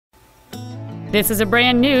This is a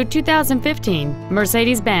brand new 2015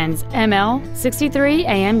 Mercedes-Benz ML63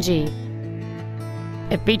 AMG.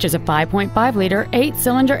 It features a 5.5-liter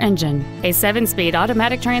 8-cylinder engine, a 7-speed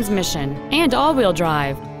automatic transmission, and all-wheel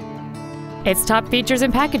drive. Its top features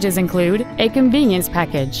and packages include a convenience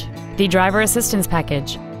package, the driver assistance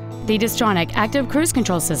package, the Distronic active cruise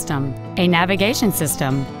control system, a navigation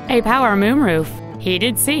system, a power moonroof,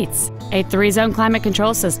 heated seats, a 3-zone climate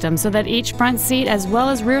control system so that each front seat as well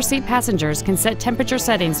as rear seat passengers can set temperature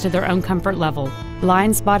settings to their own comfort level,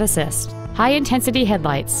 blind spot assist, high-intensity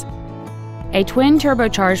headlights, a twin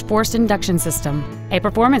turbocharged forced induction system, a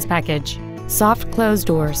performance package, soft closed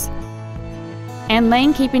doors, and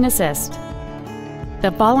lane keeping assist.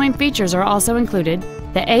 The following features are also included: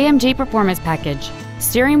 the AMG performance package,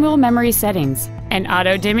 steering wheel memory settings, an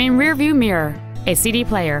auto-dimming rear-view mirror, a CD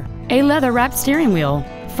player, a leather-wrapped steering wheel,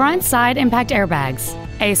 front side impact airbags,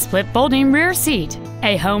 a split folding rear seat,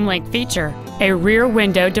 a home link feature, a rear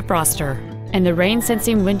window defroster, and the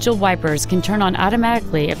rain-sensing windshield wipers can turn on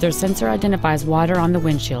automatically if their sensor identifies water on the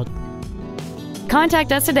windshield.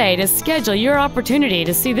 Contact us today to schedule your opportunity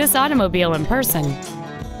to see this automobile in person.